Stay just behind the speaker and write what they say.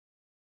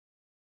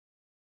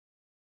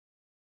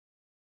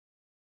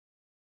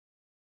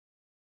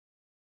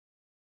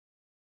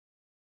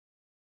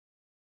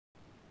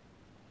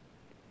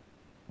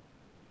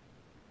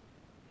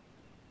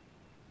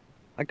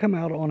I come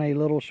out on a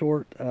little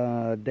short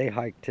day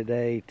hike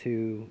today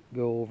to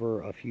go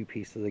over a few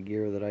pieces of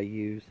gear that I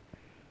use.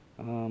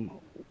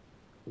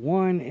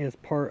 One is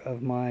part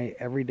of my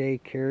everyday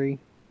carry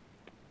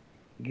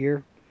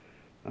gear.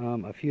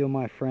 A few of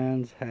my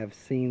friends have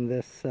seen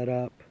this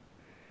setup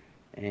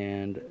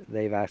and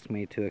they've asked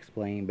me to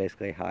explain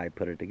basically how I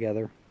put it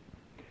together.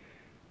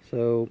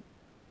 So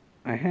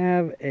I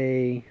have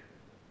a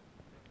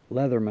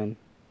Leatherman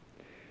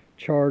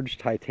Charge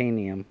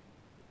Titanium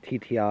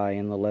TTI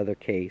in the leather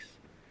case,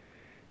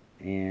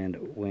 and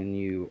when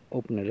you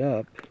open it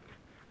up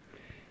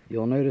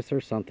you'll notice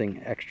there's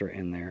something extra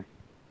in there.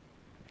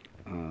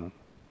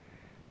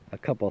 A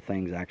couple of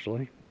things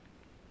actually.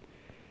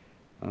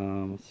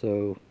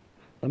 So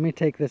let me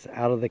take this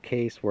out of the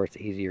case where it's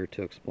easier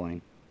to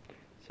explain.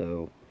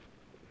 So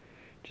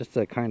just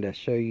to kind of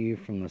show you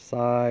from the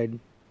side,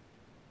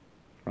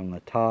 from the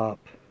top,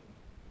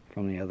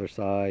 from the other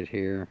side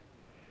here.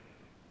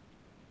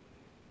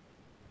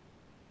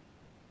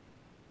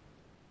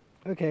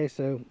 Okay,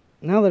 so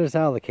now that it's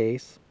out of the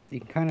case, you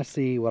can kind of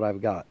see what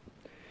I've got.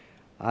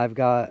 I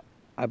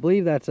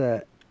believe that's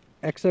a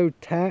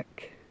exotac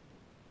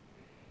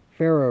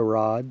ferro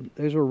rod.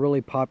 Those were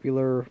really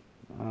popular.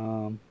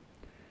 A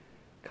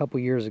couple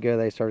years ago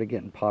they started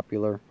getting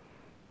popular.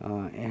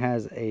 It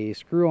has a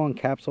screw-on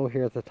capsule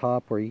here at the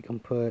top where you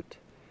can put,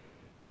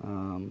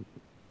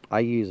 I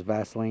use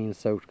Vaseline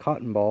soaked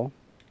cotton ball.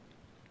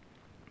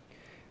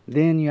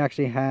 Then you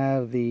actually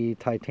have the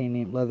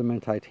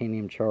Leatherman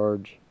Titanium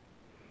Charge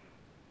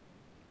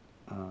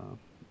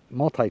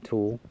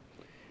multi-tool,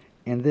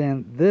 and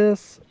then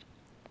this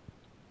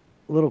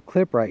little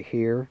clip right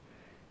here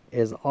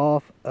is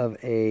off of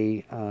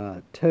a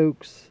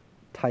Toke's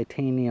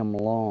titanium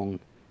long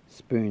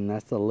spoon.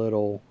 That's the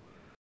little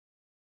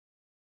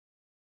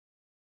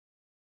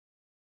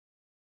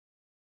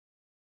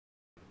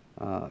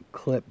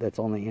clip that's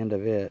on the end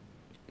of it.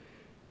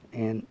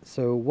 And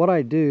so what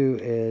I do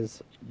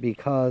is,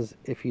 because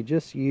if you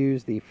just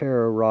use the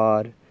ferro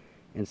rod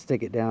and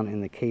stick it down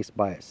in the case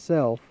by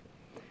itself,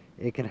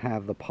 it can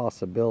have the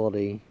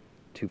possibility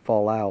to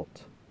fall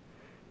out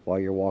while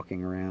you're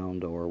walking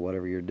around or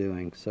whatever you're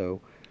doing. So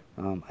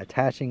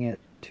attaching it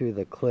to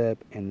the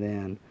clip and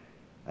then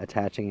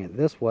attaching it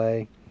this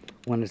way,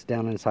 when it's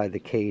down inside the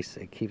case,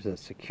 it keeps it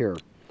secure.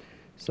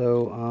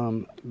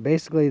 So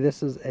basically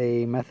this is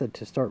a method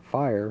to start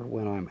fire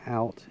when I'm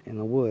out in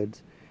the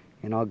woods,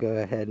 and I'll go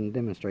ahead and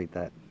demonstrate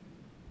that.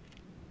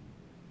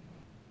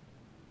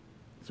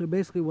 So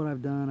basically what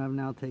I've done, I've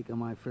now taken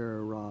my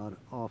ferro rod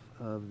off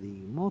of the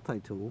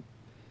multi-tool,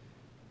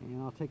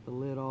 and I'll take the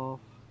lid off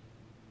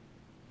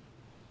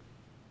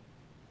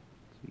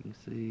so you can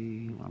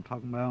see what I'm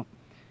talking about.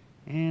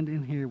 And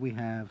in here we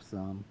have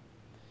some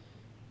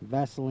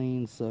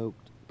Vaseline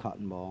soaked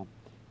cotton ball,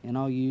 and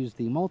I'll use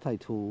the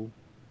multi-tool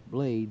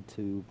blade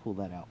to pull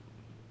that out.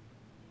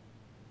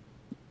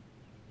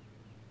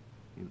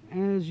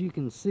 And as you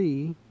can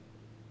see,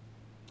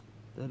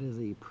 that is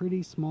a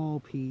pretty small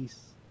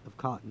piece of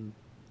cotton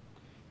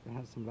that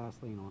has some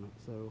Vaseline on it.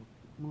 So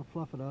I'm going to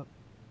fluff it up,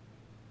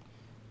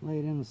 lay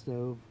it in the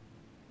stove,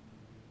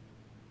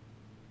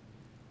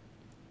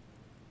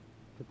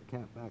 put the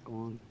cap back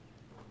on,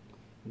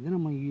 and then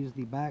I'm going to use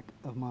the back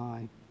of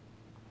my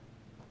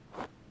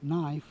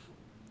knife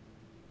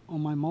on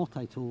my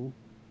multi-tool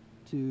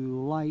to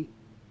light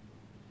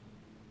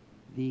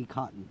the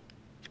cotton.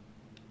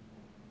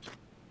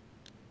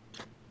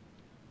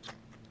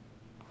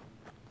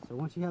 So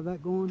once you have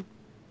that going,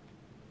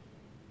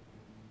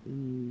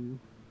 then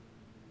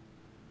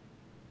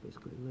you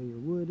basically lay your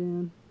wood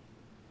in,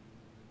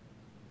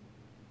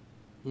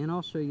 and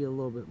I'll show you a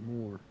little bit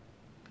more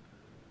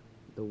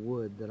the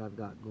wood that I've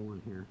got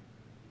going here.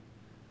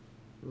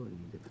 Really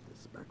need to put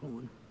this back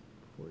on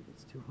before it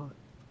gets too hot.